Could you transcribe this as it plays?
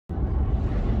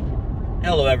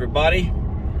Hello everybody,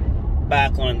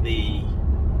 back on the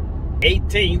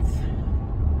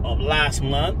 18th of last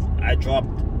month. I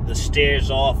dropped the steers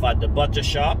off at the butcher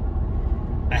shop.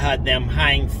 I had them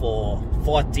hang for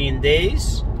 14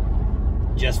 days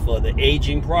just for the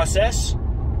aging process,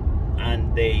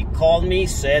 and they called me,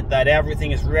 said that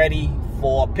everything is ready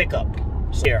for pickup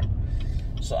here.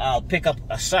 So I'll pick up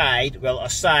a side. Well, a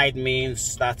side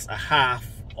means that's a half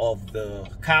of the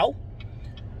cow.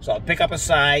 So I'll pick up a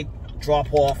side,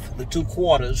 drop off the 2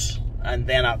 quarters, and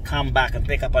then I'll come back and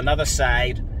pick up another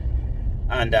side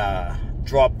and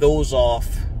drop those off.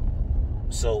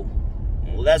 So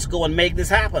let's go and make this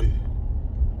happen.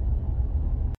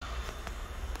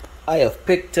 I have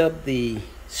picked up the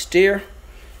steer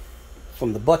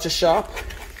from the butcher shop,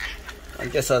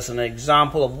 and just as an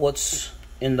example of what's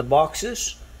in the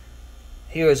boxes,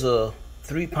 here's a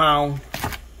 3-pound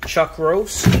chuck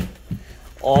roast.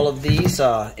 All of these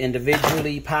are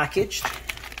individually packaged,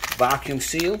 vacuum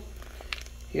sealed.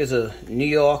 Here's a New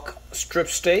York strip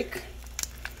steak.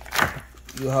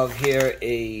 You have here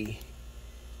a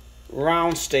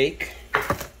round steak.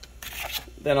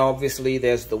 Then obviously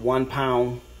there's the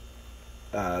 1-pound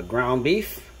ground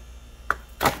beef.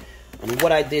 And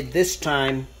what I did this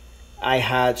time, I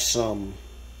had some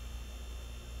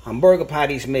hamburger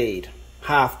patties made,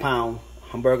 half-pound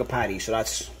hamburger patties. So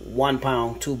that's 1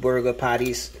 pound, 2 burger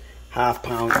patties,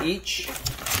 half-pound each.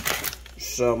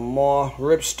 Some more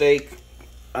rib steak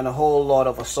and a whole lot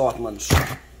of assortments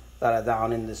that are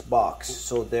down in this box.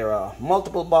 So there are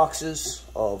multiple boxes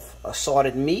of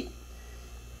assorted meat,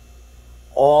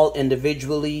 all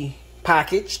individually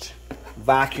packaged,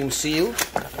 vacuum sealed,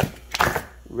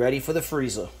 ready for the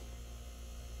freezer.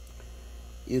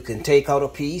 You can take out a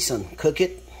piece and cook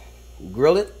it,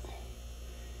 grill it.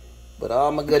 But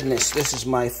oh my goodness, this is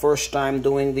my first time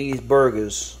doing these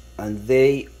burgers, and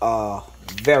they are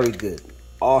very good,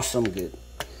 awesome good.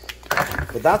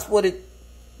 But that's what it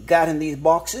got in these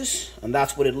boxes, and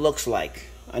that's what it looks like.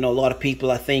 I know a lot of people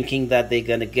are thinking that they're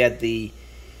gonna get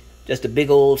just a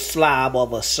big old slab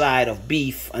of a side of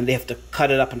beef, and they have to cut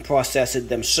it up and process it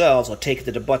themselves or take it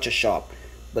to the butcher shop.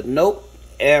 But nope,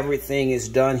 everything is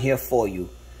done here for you.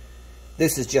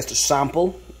 This is just a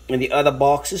sample. In the other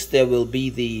boxes, there will be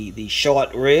the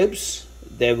short ribs,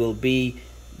 there will be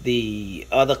the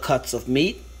other cuts of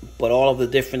meat, but all of the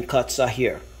different cuts are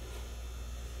here.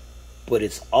 But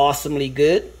it's awesomely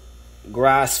good,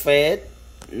 grass-fed,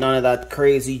 none of that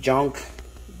crazy junk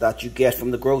that you get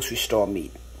from the grocery store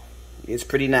meat. It's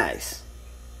pretty nice.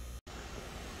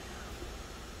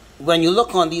 When you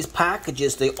look on these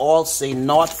packages, they all say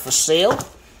not for sale.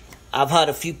 I've had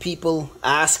a few people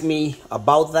ask me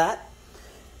about that.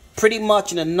 Pretty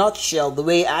much in a nutshell, the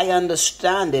way I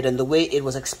understand it and the way it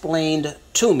was explained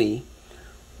to me,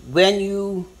 when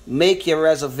you make your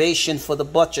reservation for the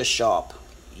butcher shop,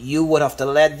 you would have to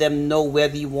let them know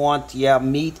whether you want your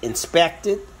meat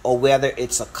inspected or whether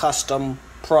it's a custom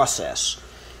process.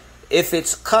 If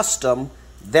it's custom,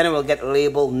 then it will get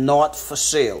labeled not for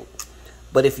sale.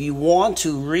 But if you want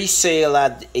to resale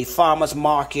at a farmer's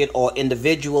market or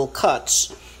individual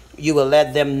cuts, you will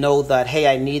let them know that, hey,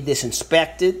 I need this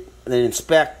inspected. The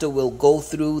inspector will go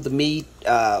through the meat.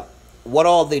 What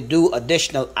all they do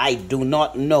additional, I do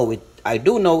not know. I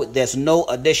do know there's no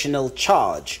additional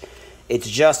charge. It's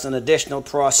just an additional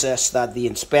process that the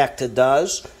inspector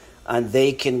does, and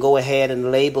they can go ahead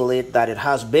and label it that it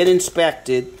has been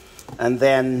inspected, and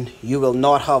then you will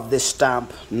not have this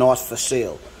stamp, not for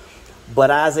sale. But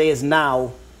as is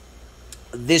now,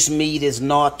 this meat is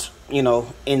not,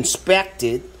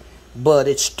 inspected, but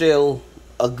it's still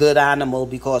a good animal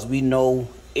because we know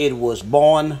it was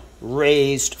born,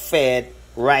 raised, fed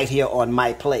right here on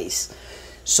my place.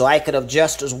 So I could have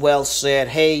just as well said,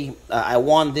 hey, I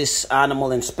want this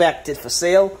animal inspected for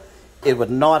sale. It would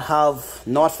not have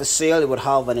not for sale, it would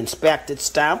have an inspected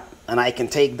stamp, and I can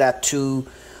take that to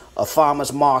a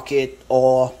farmer's market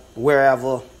or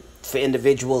wherever for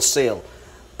individual sale.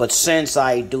 But since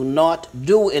I do not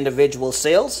do individual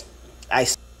sales, I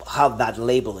have that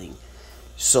labeling.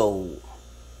 So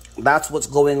that's what's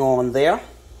going on there.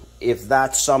 If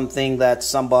that's something that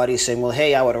somebody's saying, well,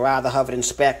 hey, I would rather have it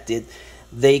inspected,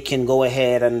 they can go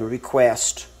ahead and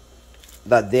request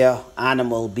that their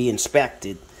animal be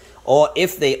inspected. Or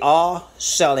if they are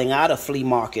selling at a flea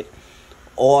market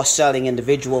or selling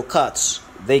individual cuts,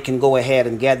 they can go ahead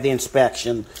and get the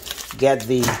inspection, get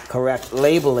the correct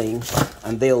labeling,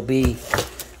 and they'll be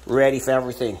ready for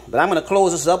everything. But I'm going to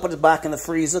close this up, put it back in the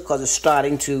freezer because it's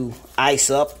starting to ice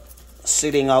up,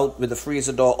 sitting out with the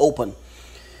freezer door open.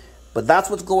 But that's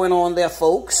what's going on there,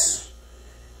 folks.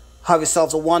 Have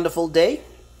yourselves a wonderful day,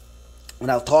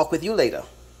 and I'll talk with you later.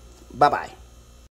 Bye-bye.